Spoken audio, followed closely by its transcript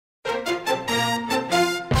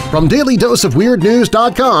From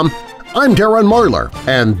DailyDoseOfWeirdNews.com, I'm Darren Marlar,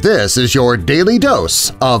 and this is your Daily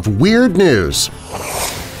Dose of Weird News.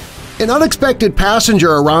 An unexpected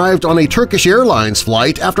passenger arrived on a Turkish Airlines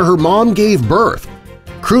flight after her mom gave birth.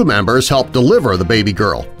 Crew members helped deliver the baby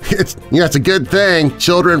girl. It's a good thing.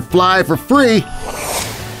 Children fly for free.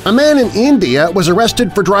 A man in India was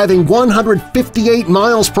arrested for driving 158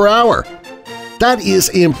 miles per hour. That is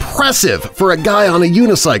impressive for a guy on a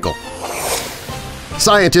unicycle.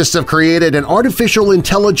 Scientists have created an artificial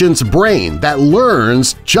intelligence brain that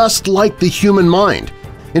learns just like the human mind.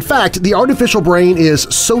 In fact, the artificial brain is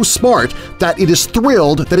so smart that it is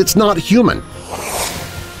thrilled that it's not human.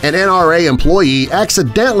 An NRA employee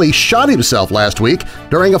accidentally shot himself last week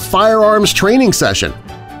during a firearms training session.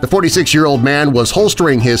 The 46-year-old man was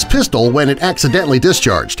holstering his pistol when it accidentally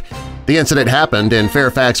discharged. The incident happened in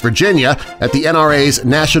Fairfax, Virginia at the NRA's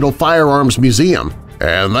National Firearms Museum.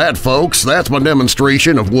 And that, folks, that's my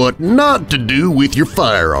demonstration of what not to do with your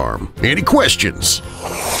firearm. Any questions?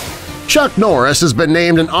 Chuck Norris has been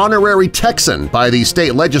named an honorary Texan by the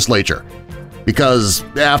state legislature. Because,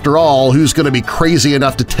 after all, who's going to be crazy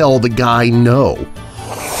enough to tell the guy no?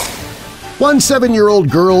 One 7-year-old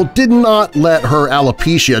girl did not let her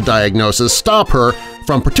alopecia diagnosis stop her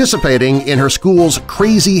from participating in her school's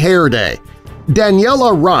Crazy Hair Day.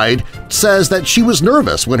 Daniela Ride says that she was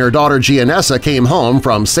nervous when her daughter Gianessa came home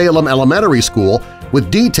from Salem Elementary School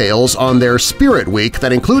with details on their Spirit Week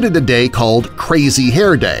that included a day called Crazy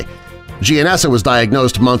Hair Day. Gianessa was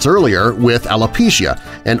diagnosed months earlier with alopecia,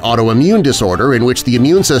 an autoimmune disorder in which the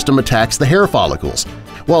immune system attacks the hair follicles,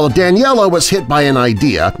 while Daniela was hit by an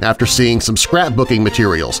idea after seeing some scrapbooking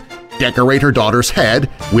materials – decorate her daughter's head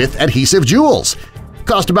with adhesive jewels.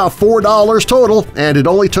 Cost about $4 total, and it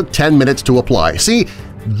only took 10 minutes to apply. See,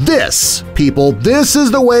 this, people, this is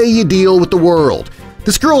the way you deal with the world.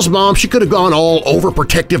 This girl's mom, she could have gone all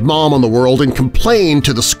overprotective mom on the world and complained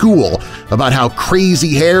to the school about how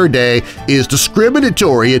Crazy Hair Day is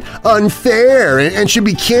discriminatory and unfair and should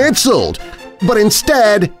be canceled. But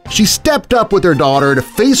instead, she stepped up with her daughter to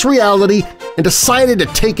face reality and decided to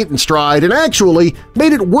take it in stride and actually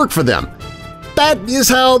made it work for them. That is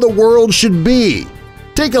how the world should be.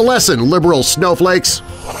 Take a lesson, liberal snowflakes!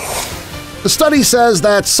 The study says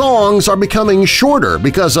that songs are becoming shorter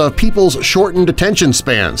because of people's shortened attention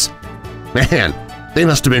spans. Man, they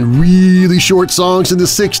must have been really short songs in the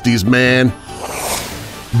 60s, man.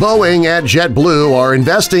 Boeing and JetBlue are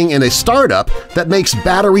investing in a startup that makes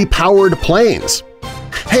battery-powered planes.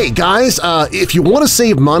 Hey guys, if you want to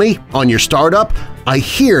save money on your startup, I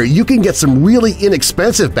hear you can get some really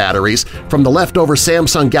inexpensive batteries from the leftover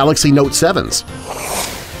Samsung Galaxy Note 7s.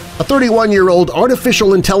 A 31-year-old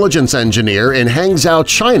artificial intelligence engineer in Hangzhou,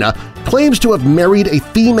 China claims to have married a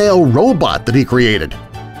female robot that he created.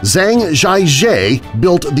 Zhang Zhaizhe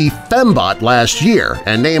built the fembot last year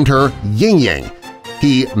and named her Ying Ying.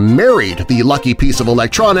 He married the lucky piece of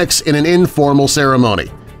electronics in an informal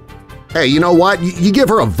ceremony. Hey, you know what? You give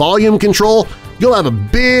her a volume control, you'll have a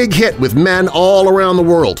big hit with men all around the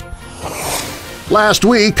world. Last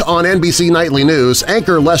week on NBC Nightly News,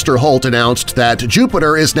 anchor Lester Holt announced that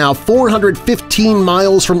Jupiter is now 415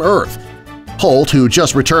 miles from Earth. Holt, who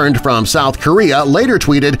just returned from South Korea, later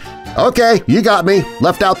tweeted, "Okay, you got me,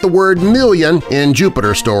 left out the word million in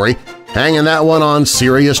Jupiter story, hanging that one on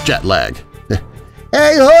serious jet lag."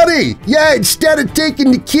 Hey honey, yeah, instead of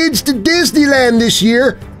taking the kids to Disneyland this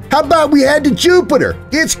year, how about we head to Jupiter?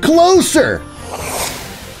 It's closer!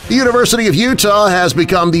 The University of Utah has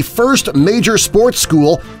become the first major sports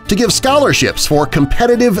school to give scholarships for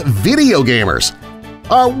competitive video gamers.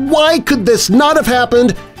 Why could this not have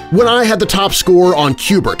happened when I had the top score on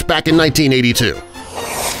Qbert back in 1982?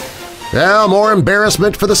 Well, more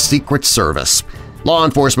embarrassment for the Secret Service. Law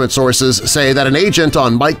enforcement sources say that an agent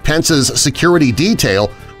on Mike Pence's security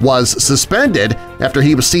detail was suspended after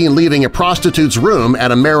he was seen leaving a prostitute's room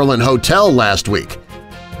at a Maryland hotel last week.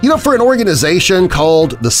 You know, for an organization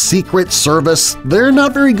called the Secret Service, they're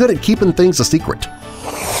not very good at keeping things a secret.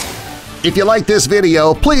 If you like this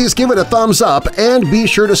video, please give it a thumbs up and be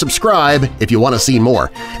sure to subscribe if you want to see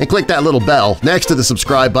more. And click that little bell next to the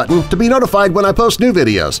subscribe button to be notified when I post new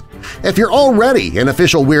videos. If you're already an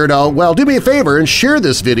official weirdo, well, do me a favor and share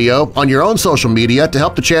this video on your own social media to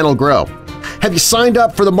help the channel grow. Have you signed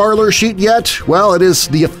up for the Marlar Sheet yet? Well, it is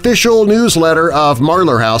the official newsletter of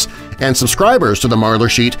Marlar House, And subscribers to the Marlar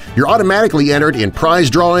Sheet, you're automatically entered in prize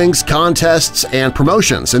drawings, contests, and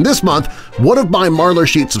promotions. And this month, one of my Marlar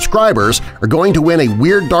Sheet subscribers are going to win a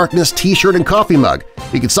Weird Darkness t-shirt and coffee mug.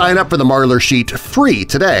 You can sign up for the Marlar Sheet free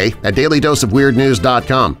today at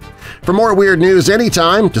dailydoseofweirdnews.com. For more weird news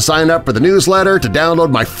anytime, to sign up for the newsletter, to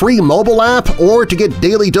download my free mobile app, or to get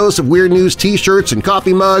Daily Dose of Weird News t-shirts and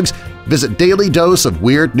coffee mugs, visit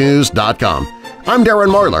dailydoseofweirdnews.com. I'm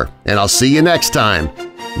Darren Marlar, and I'll see you next time,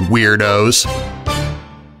 Weirdos!